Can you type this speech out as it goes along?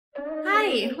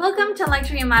Hi, welcome to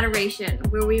Luxury in Moderation,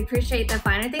 where we appreciate the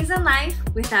finer things in life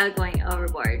without going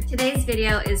overboard. Today's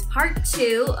video is part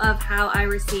 2 of how I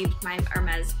received my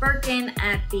Hermes Birkin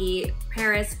at the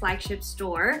Paris flagship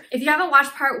store. If you haven't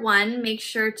watched part 1, make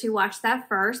sure to watch that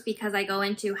first because I go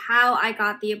into how I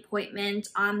got the appointment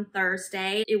on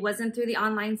Thursday. It wasn't through the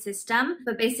online system,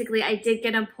 but basically I did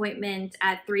get an appointment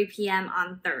at 3 p.m.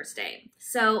 on Thursday.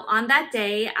 So on that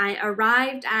day, I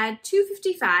arrived at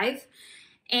 2:55.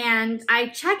 And I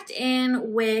checked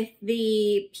in with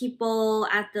the people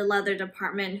at the leather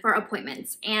department for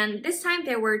appointments. And this time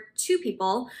there were 2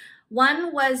 people.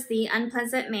 One was the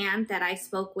unpleasant man that I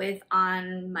spoke with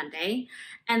on Monday.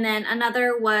 And then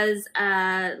another was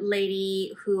a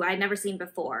lady who I'd never seen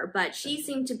before, but she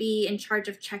seemed to be in charge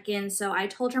of check-in. So I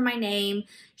told her my name.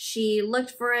 She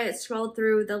looked for it, scrolled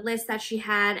through the list that she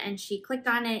had, and she clicked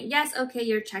on it. Yes, okay,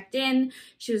 you're checked in.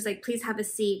 She was like, please have a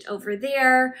seat over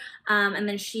there. And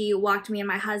then she walked me and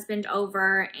my husband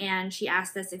over and she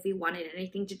asked us if we wanted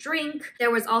anything to drink.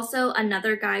 There was also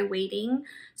another guy waiting.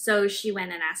 So she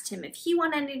went and asked him if he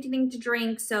wanted anything to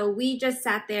drink. So we just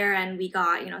sat there and we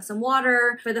got, some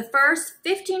water. For the first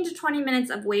 15 to 20 minutes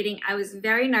of waiting, I was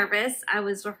very nervous. I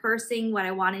was rehearsing what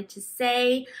I wanted to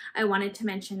say. I wanted to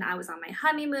mention I was on my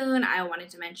honeymoon. I wanted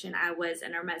to mention I was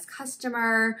an Hermes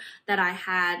customer, that I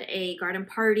had a garden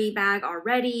party bag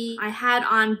already. I had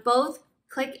on both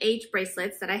Clic H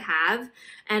bracelets that I have,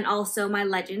 and also my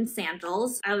Legend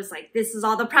sandals. I was like, this is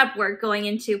all the prep work going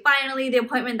into finally the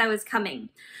appointment that was coming.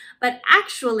 But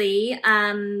actually,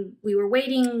 we were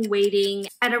waiting.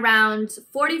 At around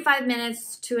 45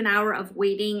 minutes to an hour of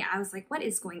waiting, I was like, what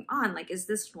is going on? Like, is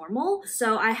this normal?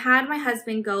 So I had my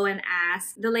husband go and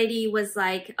ask. The lady was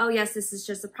like, oh yes, this is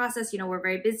just a process. We're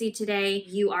very busy today.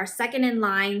 You are second in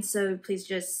line, so please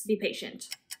just be patient.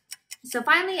 So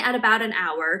finally, at about an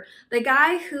hour, the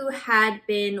guy who had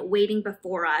been waiting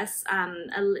before us,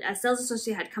 a sales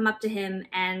associate had come up to him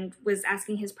and was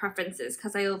asking his preferences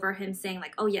because I overheard him saying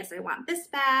like, oh yes, I want this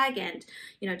bag, and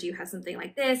do you have something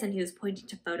like this? And he was pointing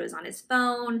to photos on his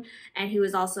phone, and he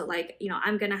was also like,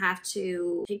 I'm gonna have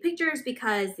to take pictures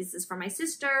because this is for my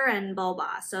sister and blah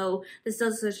blah. So the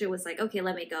sales associate was like, okay,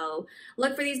 let me go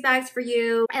look for these bags for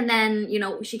you. And then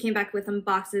she came back with some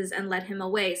boxes and led him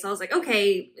away. So I was like,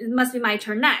 okay, it must be my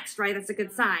turn next, right? That's a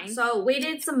good sign. So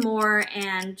waited some more,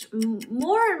 and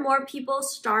more people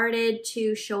started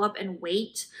to show up and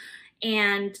wait.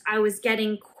 And I was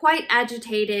getting quite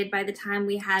agitated by the time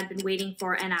we had been waiting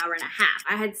for an hour and a half.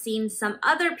 I had seen some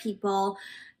other people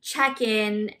check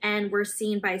in and were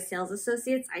seen by sales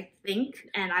associates, I think.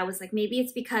 And I was like, maybe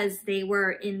it's because they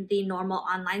were in the normal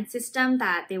online system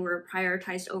that they were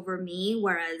prioritized over me,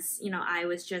 whereas, I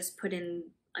was just put in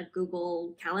a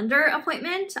Google Calendar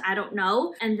appointment. I don't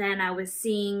know. And then I was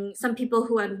seeing some people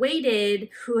who had waited,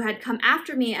 who had come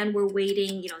after me and were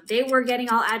waiting, they were getting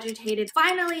all agitated.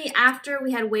 Finally, after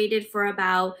we had waited for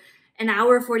about an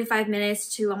hour, 45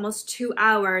 minutes to almost 2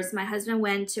 hours, my husband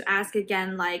went to ask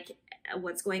again, like,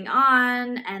 what's going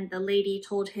on? And the lady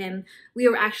told him we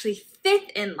were actually 5th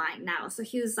in line now. So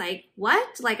he was like,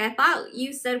 what? Like, I thought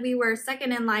you said we were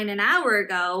 2nd in line an hour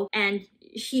ago. And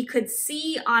he could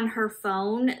see on her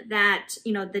phone that,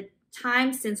 the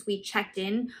time since we checked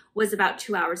in was about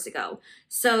 2 hours ago.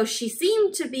 So she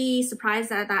seemed to be surprised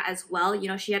at that as well.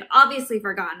 She had obviously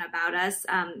forgotten about us.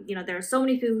 There are so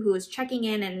many people who was checking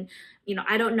in, and,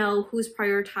 I don't know who's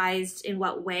prioritized in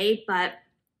what way, but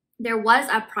there was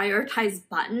a prioritized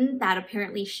button that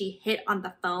apparently she hit on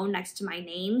the phone next to my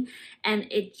name,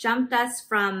 and it jumped us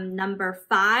from number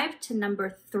 5 to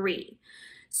number 3.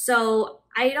 So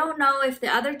I don't know if the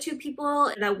other 2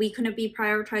 people that we couldn't be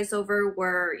prioritized over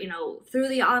were, through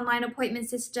the online appointment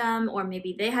system, or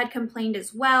maybe they had complained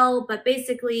as well. But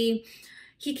basically,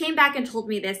 he came back and told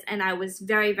me this, and I was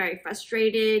very, very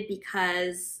frustrated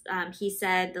because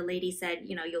the lady said,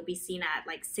 you'll be seen at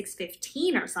like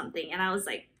 6:15 or something. And I was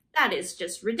like, that is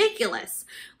just ridiculous.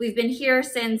 We've been here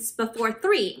since before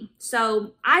 3.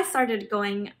 So I started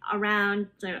going around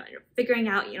figuring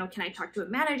out, can I talk to a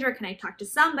manager? Can I talk to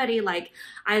somebody? Like,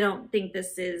 I don't think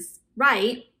this is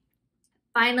right.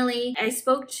 Finally, I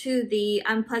spoke to the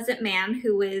unpleasant man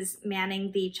who was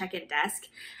manning the check-in desk,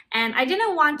 and I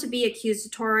didn't want to be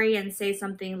accusatory and say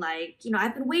something like,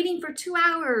 I've been waiting for 2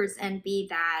 hours and be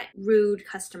that rude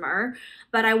customer,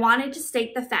 but I wanted to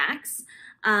state the facts.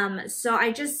 So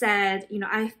I just said,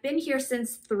 I've been here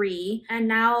since 3, and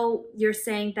now you're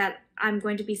saying that I'm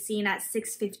going to be seen at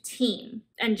 6:15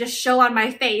 and just show on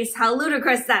my face how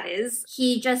ludicrous that is.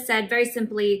 He just said very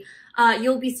simply,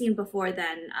 you'll be seen before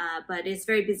then, but it's a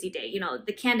very busy day. You know,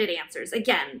 the candid answers.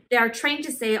 Again, they are trained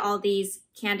to say all these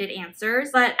candid answers.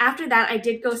 But after that, I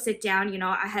did go sit down. You know,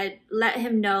 I had let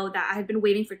him know that I had been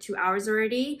waiting for 2 hours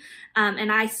already.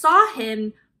 And I saw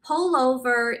him pull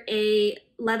over a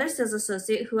leather sales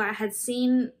associate who I had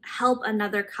seen help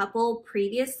another couple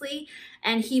previously,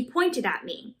 and he pointed at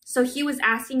me. So he was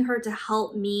asking her to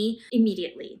help me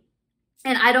immediately.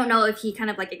 And I don't know if he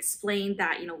kind of like explained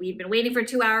that, you know, we've been waiting for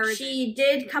 2 hours. She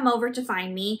did come over to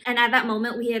find me. And at that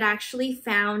moment, we had actually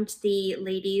found the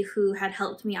lady who had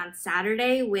helped me on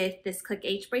Saturday with this Clic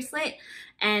H bracelet.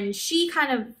 And she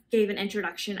kind of gave an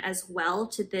introduction as well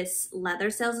to this leather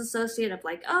sales associate of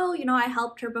like, oh, you know, I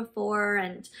helped her before.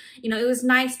 And, you know, it was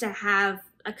nice to have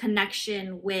a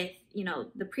connection with, you know,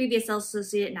 the previous sales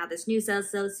associate, now this new sales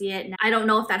associate. And I don't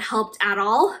know if that helped at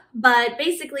all, but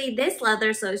basically this leather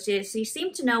associate, she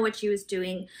seemed to know what she was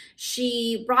doing.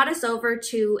 She brought us over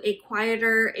to a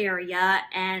quieter area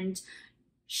and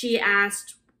she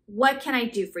asked, what can I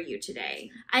do for you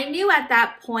today? I knew at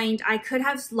that point I could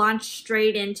have launched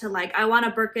straight into like, I want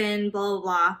a Birkin, blah, blah,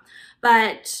 blah.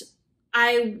 But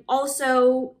I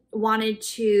also wanted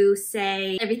to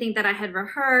say everything that I had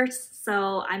rehearsed.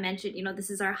 So I mentioned, you know, this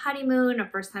is our honeymoon, our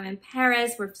first time in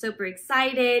Paris. We're super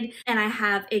excited. And I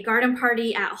have a garden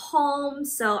party at home.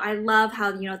 So I love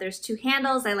how, you know, there's 2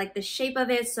 handles. I like the shape of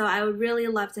it. So I would really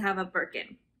love to have a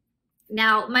Birkin.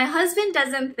 Now, my husband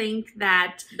doesn't think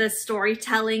that the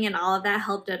storytelling and all of that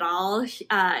helped at all.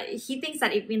 He thinks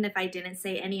that even if I didn't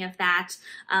say any of that,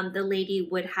 the lady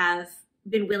would have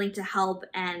been willing to help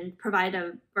and provide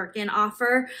a Birkin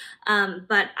offer.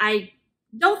 But I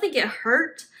don't think it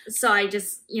hurt. So I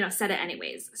just, you know, said it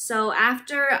anyways. So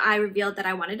after I revealed that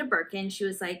I wanted a Birkin, she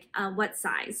was like, what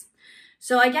size?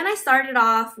 So again, I started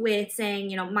off with saying,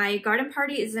 you know, my garden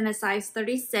party is in a size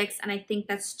 36 and I think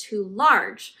that's too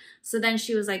large. So then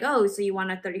she was like, oh, so you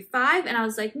want a 35? And I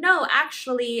was like, no,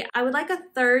 actually, I would like a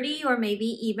 30 or maybe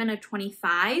even a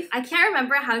 25. I can't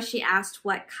remember how she asked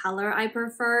what color I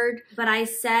preferred, but I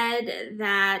said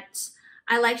that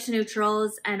I liked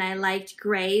neutrals and I liked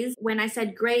grays. When I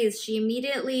said grays, she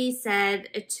immediately said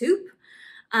a taupe,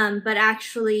 but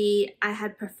actually I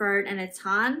had preferred an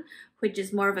eton, which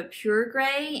is more of a pure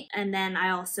gray. And then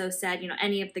I also said, you know,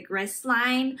 any of the grist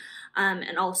line,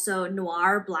 and also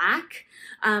noir black.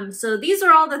 So these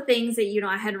are all the things that, you know,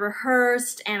 I had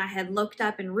rehearsed and I had looked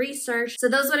up and researched. So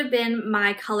those would have been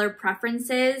my color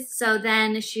preferences. So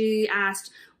then she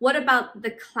asked, what about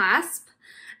the clasp?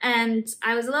 And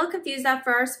I was a little confused at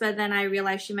first, but then I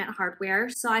realized she meant hardware.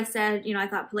 So I said, you know, I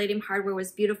thought palladium hardware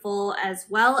was beautiful, as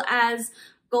well as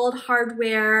gold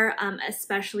hardware,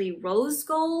 especially rose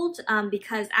gold,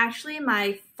 because actually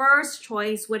my first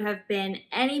choice would have been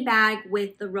any bag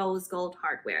with the rose gold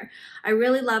hardware. I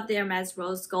really love the Hermes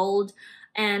rose gold,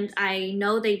 and I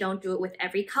know they don't do it with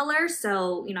every color.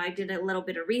 So, you know, I did a little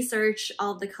bit of research.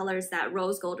 All of the colors that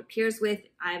rose gold appears with,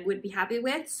 I would be happy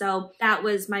with. So that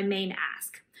was my main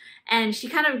ask. And she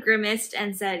kind of grimaced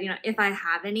and said, you know, if I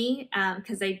have any,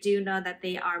 because I do know that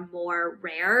they are more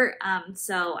rare.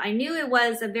 So I knew it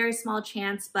was a very small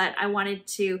chance, but I wanted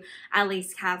to at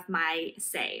least have my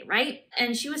say, right?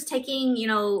 And she was taking, you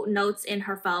know, notes in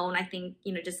her phone, I think,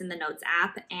 you know, just in the notes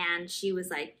app. And she was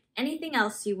like, anything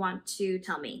else you want to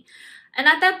tell me? And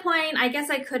at that point, I guess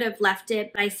I could have left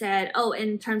it, but I said, oh,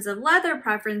 in terms of leather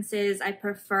preferences, I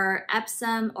prefer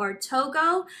Epsom or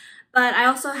Togo. But I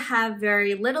also have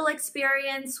very little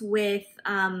experience with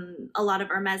a lot of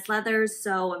Hermes leathers,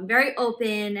 so I'm very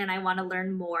open and I want to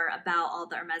learn more about all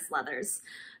the Hermes leathers.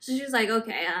 So she was like,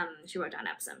 okay, she wrote down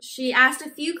Epsom. She asked a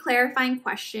few clarifying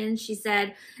questions. She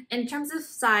said, in terms of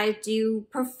size, do you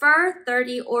prefer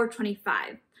 30 or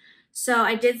 25? So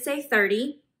I did say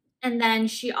 30. And then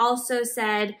she also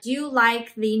said, do you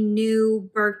like the new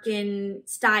Birkin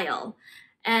style?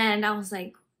 And I was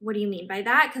like, what do you mean by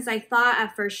that? Because I thought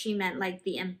at first she meant like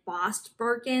the embossed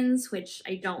Birkins, which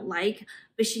I don't like.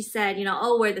 But she said, you know,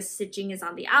 oh, where the stitching is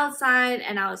on the outside.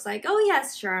 And I was like, oh,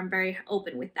 yes, sure. I'm very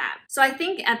open with that. So I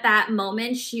think at that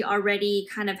moment, she already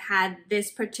kind of had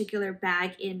this particular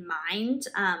bag in mind.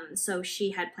 So she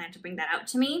had planned to bring that out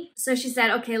to me. So she said,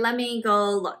 okay, let me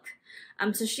go look.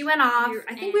 So she went off.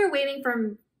 I think we were waiting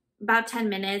for about 10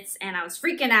 minutes and I was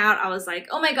freaking out. I was like,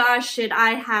 oh my gosh, should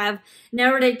I have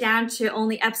narrowed it down to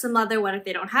only Epsom leather? What if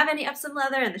they don't have any Epsom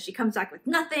leather and then she comes back with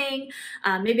nothing?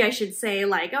 Maybe I should say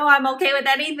like, oh, I'm okay with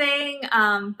anything.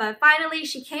 But finally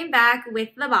she came back with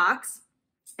the box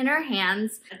in her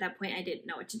hands. At that point I didn't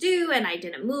know what to do and I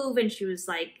didn't move, and she was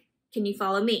like, can you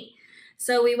follow me?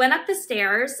 So we went up the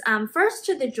stairs, first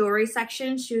to the jewelry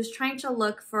section. She was trying to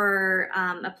look for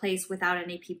a place without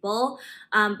any people.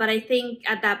 But I think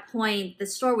at that point, the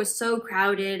store was so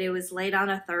crowded. It was late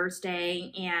on a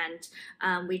Thursday,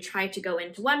 and we tried to go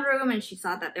into one room and she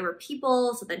saw that there were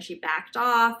people. So then she backed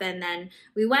off, and then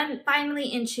we went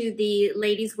finally into the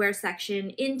ladies wear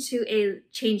section into a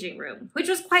changing room, which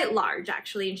was quite large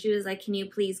actually. And she was like, can you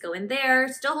please go in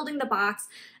there? Still holding the box.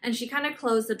 And she kind of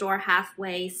closed the door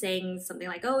halfway, saying something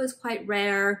like, oh, it's quite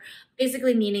rare,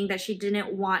 basically meaning that she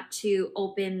didn't want to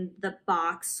open the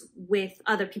box with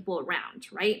other people around,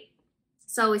 right?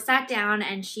 So we sat down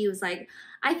and she was like,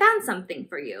 I found something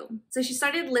for you. So she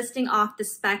started listing off the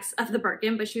specs of the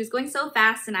Birkin, but she was going so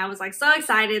fast and I was like so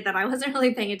excited that I wasn't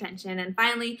really paying attention. And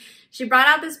finally she brought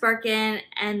out this Birkin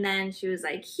and then she was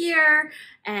like, here.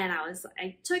 And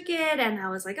I took it and I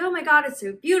was like, oh my God, it's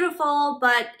so beautiful.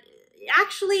 But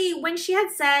actually, when she had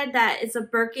said that it's a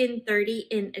Birkin 30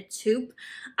 in a taupe,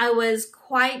 I was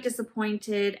quite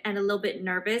disappointed and a little bit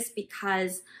nervous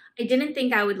because I didn't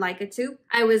think I would like a taupe.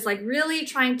 I was like really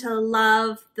trying to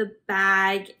love the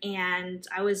bag, and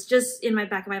I was just in my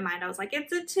back of my mind, I was like,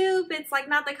 it's a taupe, it's like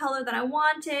not the color that I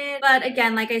wanted. But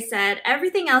again, like I said,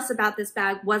 everything else about this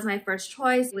bag was my first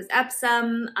choice. It was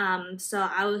Epsom, so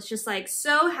I was just like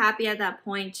so happy at that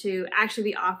point to actually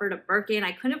be offered a Birkin.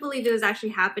 I couldn't believe it was actually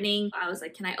happening. I was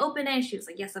like, can I open it? And she was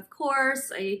like, yes, of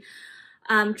course. I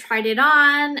tried it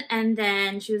on, and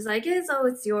then she was like,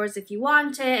 it's yours if you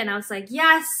want it. And I was like,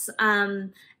 yes.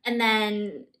 And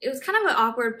then it was kind of an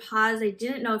awkward pause. I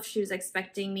didn't know if she was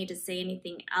expecting me to say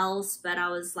anything else, but I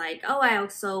was like, oh, I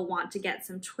also want to get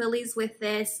some Twillys with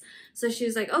this. So she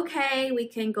was like, okay, we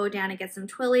can go down and get some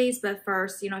Twillys. But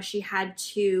first, you know, she had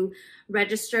to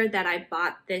register that I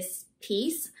bought this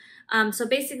piece. So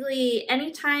basically,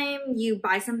 anytime you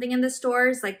buy something in the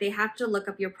stores, like they have to look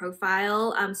up your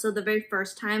profile. So the very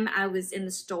first time I was in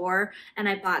the store and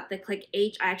I bought the Clic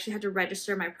H, I actually had to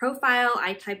register my profile.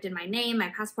 I typed in my name, my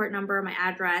passport number, my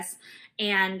address,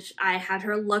 and I had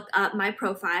her look up my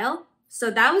profile. So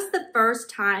that was the first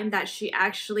time that she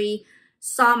actually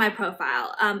saw my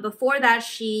profile. Before that,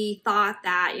 she thought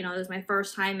that, you know, it was my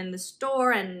first time in the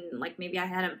store and like maybe I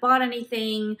hadn't bought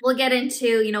anything. We'll get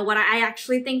into, you know, what I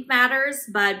actually think matters,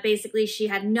 but basically she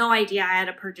had no idea I had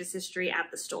a purchase history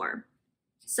at the store.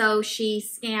 So she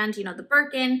scanned, you know, the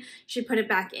Birkin, she put it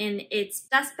back in its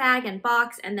dust bag and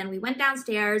box, and then we went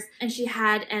downstairs and she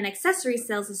had an accessory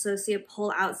sales associate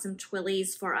pull out some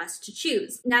Twillys for us to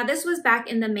choose. Now this was back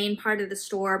in the main part of the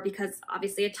store because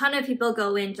obviously a ton of people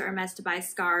go into Hermes to buy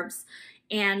scarves,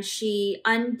 and she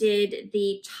undid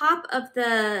the top of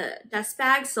the dust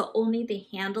bag so only the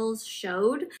handles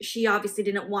showed. She obviously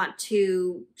didn't want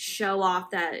to show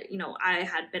off that, you know, I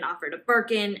had been offered a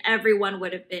Birkin. Everyone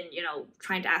would have been, you know,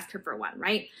 trying to ask her for one,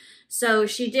 right? So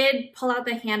she did pull out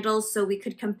the handles so we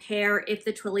could compare if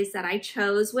the Twillys that I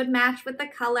chose would match with the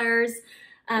colors.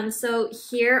 So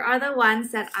here are the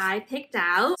ones that I picked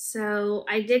out. So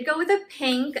I did go with a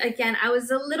pink. Again, I was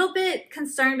a little bit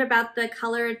concerned about the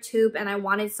color taupe and I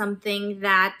wanted something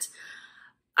that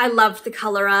I loved the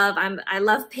color of. I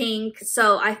love pink.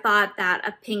 So I thought that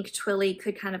a pink Twilly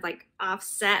could kind of like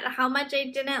offset how much I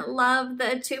didn't love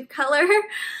the taupe color.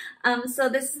 So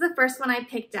this is the first one I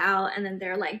picked out, and then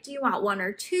they're like, do you want one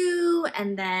or two?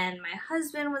 And then my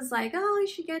husband was like, oh, you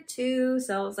should get two.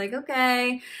 So I was like,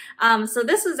 okay. So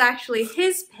this was actually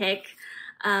his pick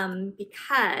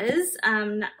because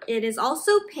it is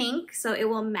also pink, so it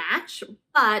will match,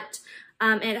 but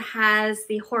it has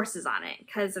the horses on it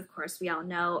because, of course, we all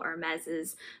know Hermes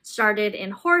is started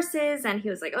in horses, and he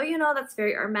was like, oh, you know, that's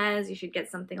very Hermes. You should get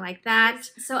something like that.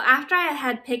 So after I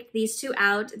had picked these two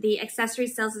out, the accessory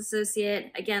sales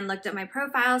associate, again, looked at my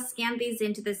profile, scanned these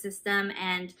into the system,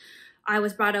 and I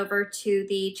was brought over to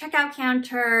the checkout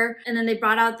counter, and then they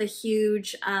brought out the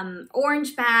huge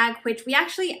orange bag, which we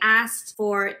actually asked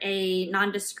for a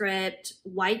nondescript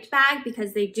white bag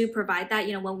because they do provide that.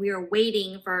 You know, when we were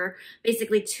waiting for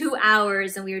basically 2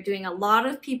 hours and we were doing a lot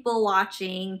of people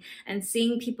watching and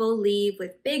seeing people leave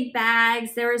with big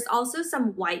bags, there is also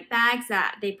some white bags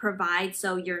that they provide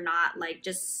so you're not like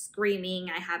just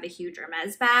screaming, I have a huge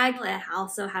Hermes bag. It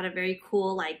also had a very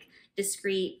cool, like,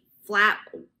 discreet flap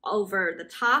over the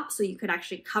top so you could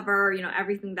actually cover, you know,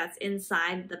 everything that's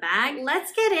inside the bag.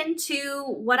 Let's get into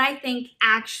what I think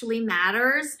actually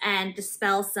matters and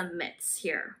dispel some myths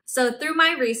here. So through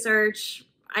my research,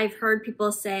 I've heard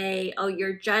people say, oh,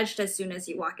 you're judged as soon as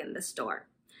you walk in the store.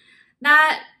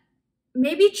 That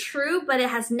may be true, but it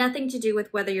has nothing to do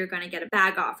with whether you're going to get a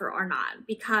bag offer or not,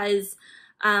 because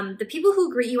The people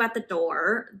who greet you at the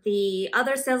door, the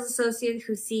other sales associates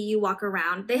who see you walk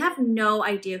around, they have no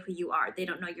idea who you are. They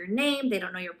don't know your name. They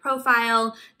don't know your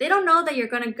profile. They don't know that you're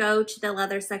going to go to the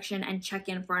leather section and check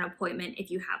in for an appointment if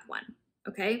you have one.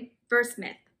 Okay? First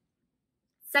myth.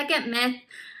 Second myth,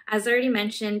 as I already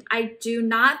mentioned, I do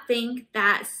not think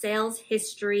that sales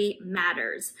history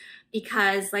matters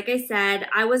because, like I said,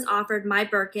 I was offered my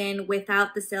Birkin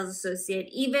without the sales associate,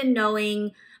 even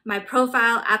knowing my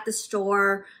profile at the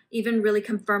store, even really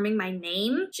confirming my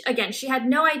name. Again, she had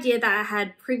no idea that I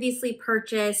had previously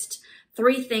purchased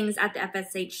 3 things at the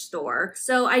FSH store.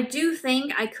 So I do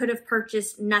think I could have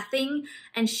purchased nothing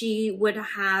and she would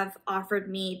have offered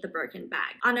me the Birkin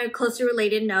bag. On a closely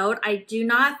related note, I do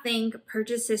not think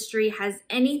purchase history has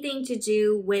anything to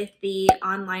do with the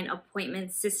online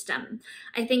appointment system.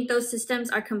 I think those systems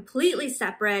are completely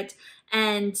separate,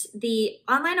 and the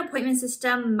online appointment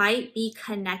system might be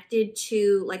connected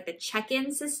to like the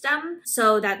check-in system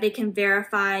so that they can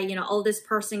verify, you know, oh, this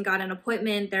person got an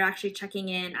appointment, they're actually checking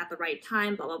in at the right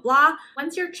time, blah, blah, blah.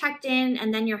 Once you're checked in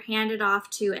and then you're handed off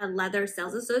to a leather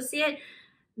sales associate,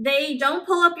 they don't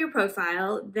pull up your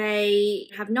profile. They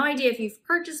have no idea if you've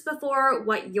purchased before,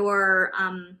 what your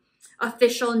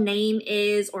official name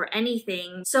is or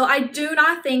anything. So I do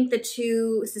not think the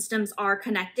two systems are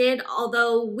connected,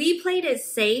 although we played it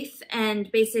safe,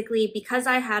 and basically because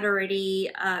I had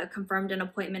already confirmed an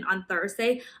appointment on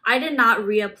Thursday, I did not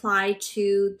reapply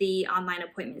to the online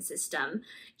appointment system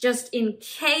just in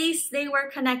case they were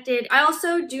connected. I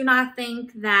also do not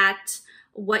think that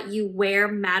what you wear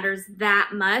matters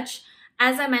that much.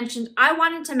 As I mentioned, I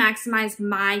wanted to maximize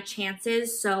my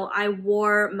chances, so I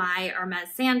wore my Hermes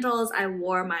sandals, I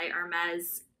wore my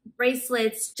Hermes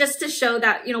bracelets, just to show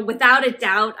that, you know, without a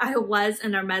doubt, I was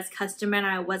an Hermes customer and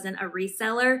I wasn't a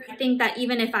reseller. I think that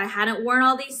even if I hadn't worn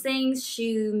all these things,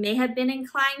 she may have been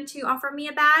inclined to offer me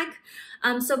a bag.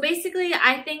 So basically,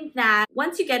 I think that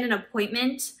once you get an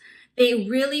appointment, they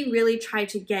really try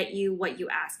to get you what you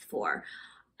asked for.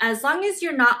 As long as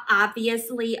you're not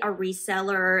obviously a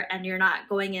reseller and you're not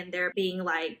going in there being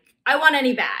like, I want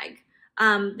any bag,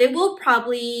 they will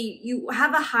probably, you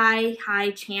have a high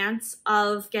chance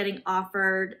of getting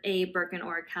offered a Birkin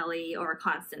or a Kelly or a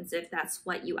Constance if that's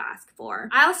what you ask for.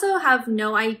 I also have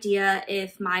no idea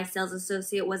if my sales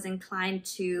associate was inclined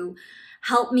to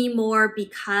help me more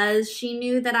because she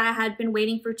knew that I had been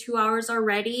waiting for 2 hours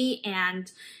already,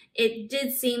 and it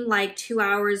did seem like 2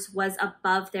 hours was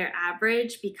above their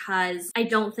average because I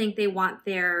don't think they want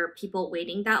their people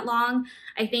waiting that long.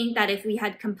 I think that if we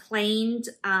had complained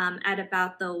at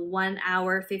about the 1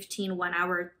 hour 15, 1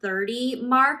 hour 30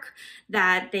 mark,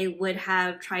 that they would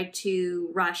have tried to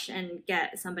rush and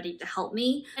get somebody to help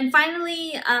me. And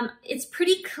finally, it's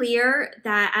pretty clear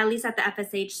that at least at the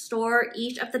FSH store,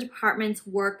 each of the departments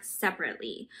work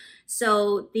separately.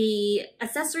 So the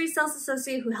accessory sales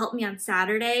associate who helped me on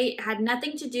Saturday had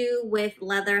nothing to do with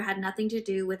leather, had nothing to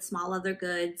do with small leather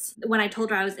goods. When I told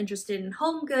her I was interested in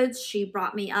home goods, she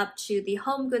brought me up to the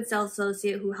home goods sales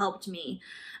associate who helped me.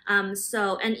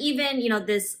 And even, you know,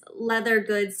 this leather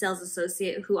goods sales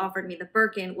associate who offered me the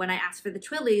Birkin, when I asked for the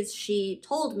Twillys, she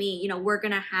told me, you know, we're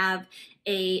going to have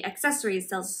a accessories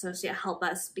sales associate help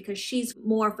us because she's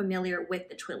more familiar with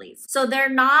the Twillys. So they're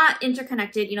not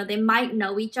interconnected, you know, they might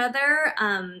know each other,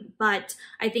 but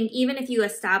I think even if you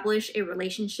establish a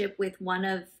relationship with one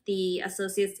of the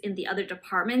associates in the other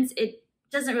departments, it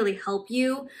doesn't really help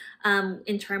you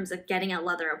in terms of getting a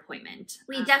leather appointment.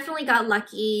 We definitely got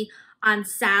lucky on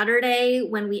Saturday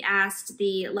when we asked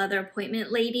the leather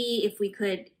appointment lady if we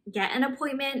could get an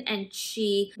appointment, and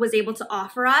she was able to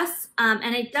offer us.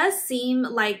 And it does seem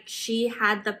like she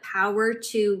had the power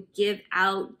to give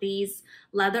out these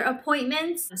leather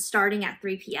appointments starting at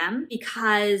 3 p.m.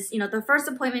 because, you know, the first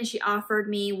appointment she offered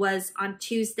me was on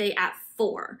Tuesday at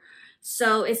 4.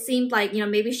 So it seemed like, you know,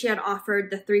 maybe she had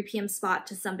offered the 3 p.m. spot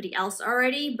to somebody else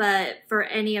already, but for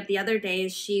any of the other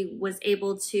days, she was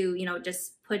able to, you know,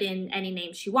 just put in any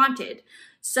name she wanted.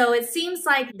 So it seems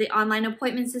like the online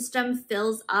appointment system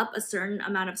fills up a certain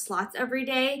amount of slots every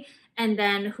day, and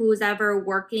then who's ever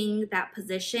working that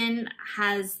position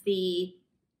has the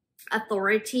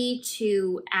authority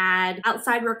to add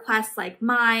outside requests like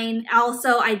mine.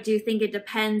 Also, I do think it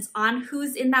depends on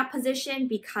who's in that position,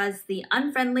 because the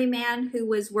unfriendly man who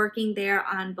was working there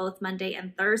on both Monday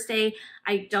and Thursday,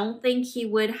 I don't think he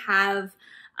would have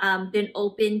been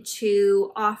open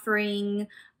to offering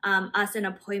us an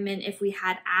appointment if we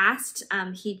had asked.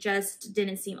 He just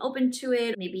didn't seem open to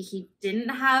it. Maybe he didn't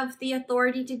have the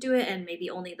authority to do it, and maybe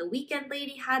only the weekend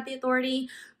lady had the authority.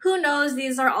 Who knows?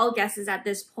 These are all guesses at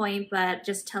this point, but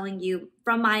just telling you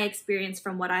from my experience,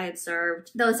 from what I observed,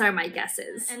 those are my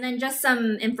guesses. And then just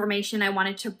some information I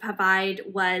wanted to provide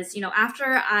was, you know,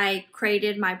 after I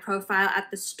created my profile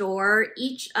at the store,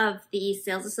 each of the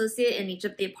sales associate in each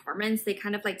of the apartments, they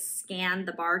kind of like scan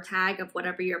the bar tag of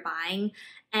whatever you're buying,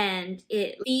 and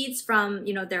it feeds from,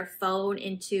 you know, their phone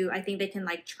into, I think they can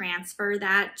like transfer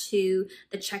that to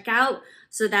the checkout,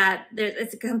 so that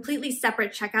it's a completely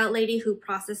separate checkout lady who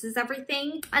processes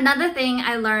everything. Another thing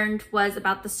I learned was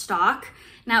about the stock.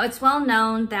 Now, it's well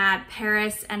known that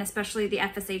Paris, and especially the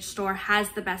FSH store, has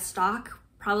the best stock,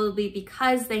 probably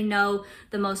because they know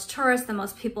the most tourists, the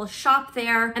most people shop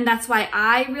there. And that's why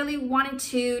I really wanted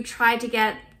to try to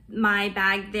get my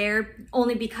bag there,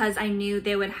 only because I knew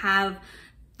they would have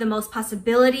the most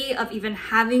possibility of even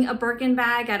having a Birkin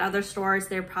bag. At other stores,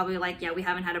 they're probably like, yeah, we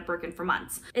haven't had a Birkin for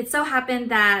months. It so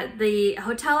happened that the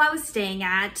hotel I was staying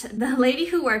at, the lady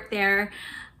who worked there,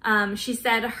 she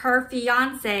said her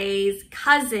fiance's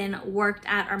cousin worked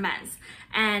at Hermes,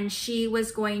 and she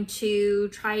was going to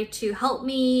try to help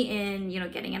me in, you know,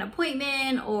 getting an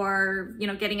appointment or, you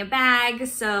know, getting a bag.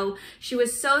 So she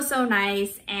was so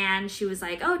nice, and she was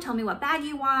like, oh, tell me what bag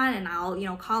you want and I'll, you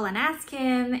know, call and ask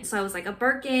him. So I was like, a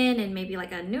Birkin and maybe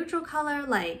like a neutral color,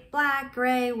 like black,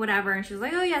 gray, whatever. And she was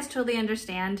like, oh yes, totally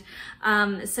understand.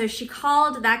 So she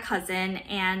called that cousin,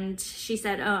 and she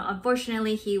said, oh,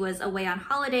 unfortunately he was away on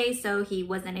holiday, so he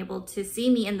wasn't able to see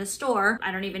me in the store.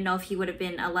 I don't even know if he would have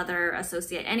been a leather associate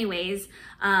anyways,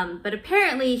 but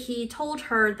apparently he told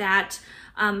her that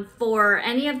for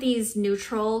any of these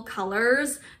neutral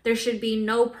colors, there should be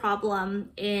no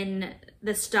problem in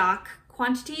the stock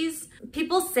quantities.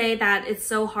 People say that it's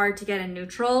so hard to get a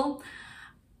neutral.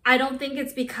 I don't think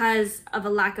it's because of a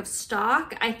lack of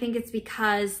stock. I think it's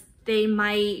because they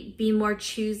might be more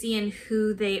choosy in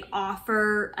who they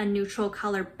offer a neutral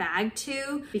color bag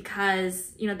to,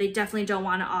 because, you know, they definitely don't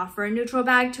want to offer a neutral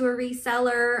bag to a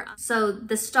reseller. So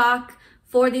the stock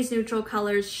for these neutral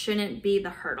colors shouldn't be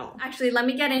the hurdle. Actually, let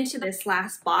me get into this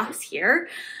last box here,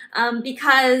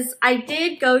 because I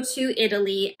did go to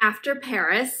Italy after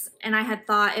Paris, and I had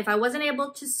thought if I wasn't able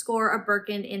to score a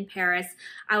Birkin in Paris,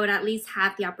 I would at least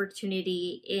have the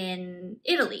opportunity in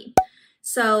Italy.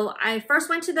 So I first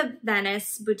went to the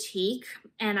Venice boutique,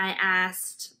 and I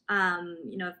asked,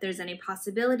 you know, if there's any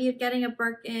possibility of getting a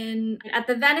Birkin. At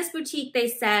the Venice boutique, they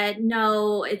said,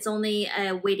 no, it's only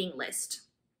a waiting list.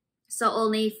 So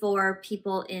only for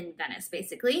people in Venice,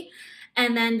 basically.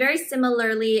 And then very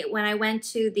similarly, when I went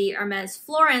to the Hermes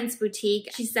Florence boutique,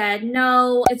 she said,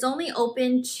 no, it's only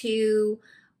open to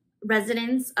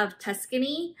residents of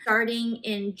Tuscany starting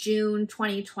in June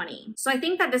 2020. So I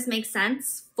think that this makes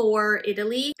sense for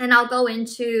Italy, and I'll go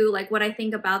into like what I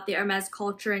think about the Hermes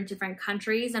culture in different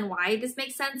countries and why this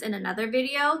makes sense in another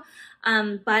video.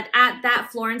 But at that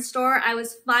Florence store, I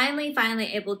was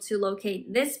finally able to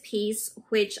locate this piece,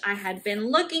 which I had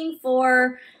been looking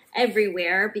for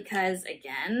everywhere, because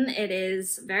again, it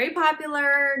is very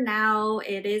popular now.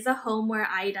 It is a homeware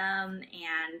item,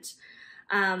 and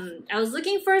I was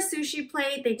looking for a sushi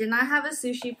plate. They did not have a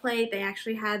sushi plate. They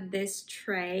actually had this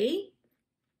tray.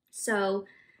 So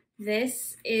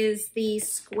this is the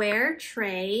square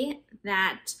tray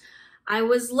that I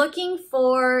was looking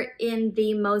for in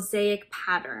the mosaic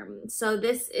pattern. So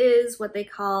this is what they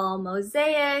call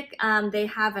mosaic. They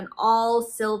have an all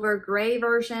silver gray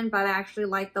version, but I actually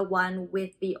like the one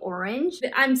with the orange.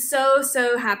 I'm so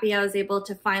happy I was able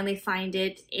to finally find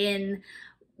it in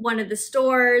one of the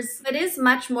stores. It is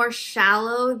much more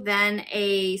shallow than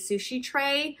a sushi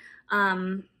tray,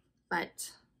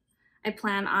 but I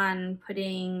plan on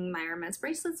putting my Hermes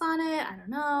bracelets on it. I don't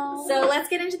know. So let's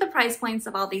get into the price points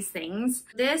of all these things.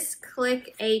 This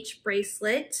Clic H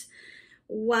bracelet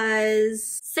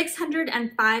was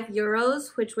 605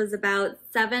 euros, which was about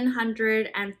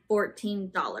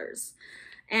 $714.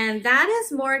 And that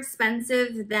is more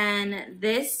expensive than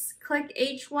this Clic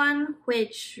H one,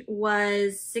 which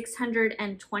was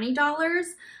 $620.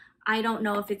 I don't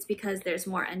know if it's because there's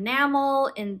more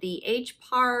enamel in the H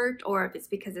part or if it's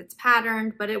because it's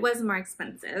patterned, but it was more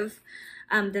expensive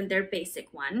than their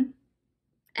basic one.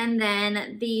 And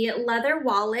then the leather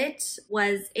wallet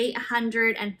was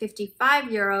 855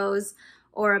 euros,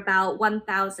 or about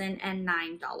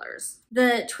 $1,009.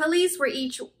 The Twillys were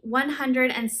each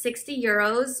 160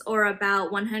 euros, or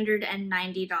about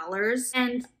 $190.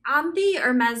 And on the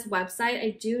Hermes website,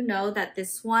 I do know that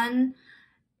this one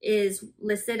is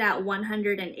listed at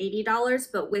 $180,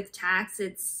 but with tax,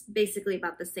 it's basically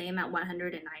about the same at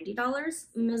 $190.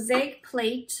 Mosaique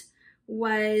Plate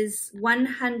was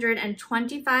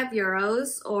 125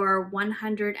 euros or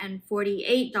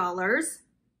 $148.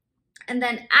 And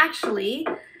then actually,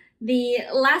 the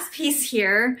last piece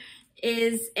here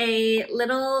is a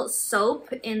little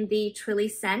soap in the Twilly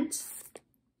scent.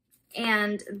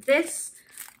 And this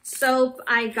soap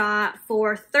I got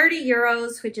for 30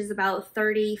 euros, which is about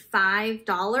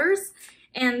 $35.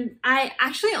 And I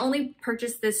actually only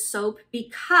purchased this soap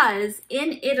because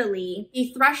in Italy,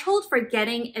 the threshold for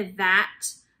getting a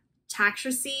VAT tax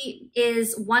receipt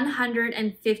is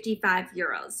 155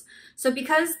 euros. So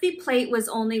because the plate was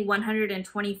only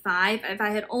 125, if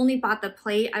I had only bought the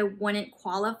plate, I wouldn't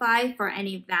qualify for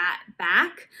any VAT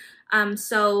back.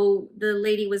 So the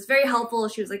lady was very helpful.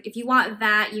 She was like, if you want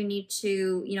VAT, you need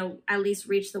to, at least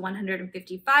reach the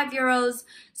 155 euros.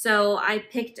 So I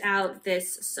picked out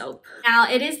this soap.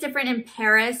 Now it is different in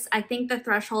Paris. I think the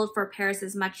threshold for Paris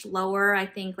is much lower. I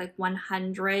think like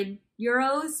 100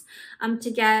 euros to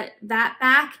get that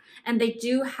back. And they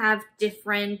do have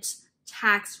different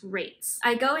tax rates.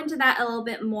 I go into that a little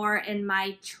bit more in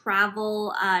my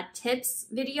travel tips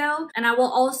video, and I will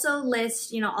also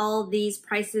list all these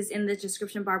prices in the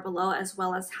description bar below, as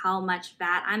well as how much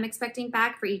VAT I'm expecting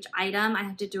back for each item. I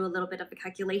have to do a little bit of a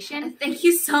calculation. Thank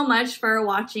you so much for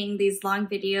watching these long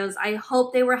videos. I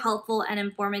hope they were helpful and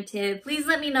informative. Please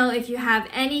let me know if you have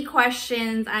any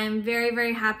questions. I'm very,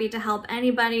 very happy to help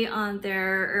anybody on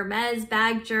their Hermes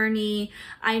bag journey.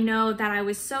 I know that I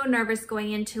was so nervous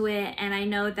going into it, and I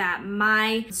know that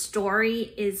my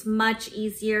story is much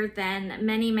easier than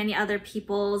many other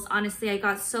people's. Honestly, I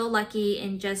got so lucky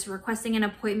in just requesting an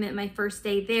appointment my first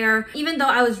day there. Even though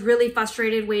I was really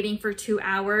frustrated waiting for 2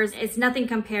 hours, it's nothing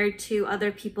compared to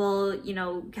other people,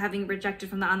 having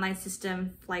rejected from the online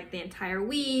system like the entire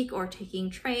week or taking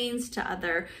trains to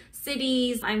other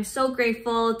cities. I'm so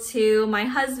grateful to my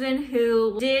husband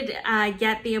who did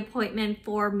get the appointment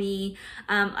for me.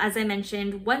 As I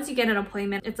mentioned, once you get an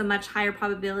appointment, it's a much higher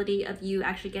probability of you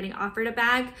actually getting offered a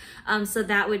bag. So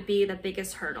that would be the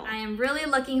biggest hurdle. I am really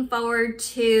looking forward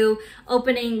to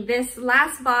opening this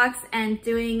last box and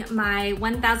doing my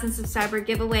 1,000 subscriber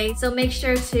giveaway. So make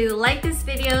sure to like this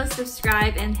video,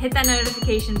 subscribe, and hit that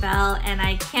notification bell. And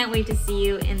I can't wait to see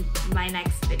you in my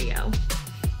next video.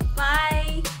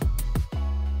 Bye.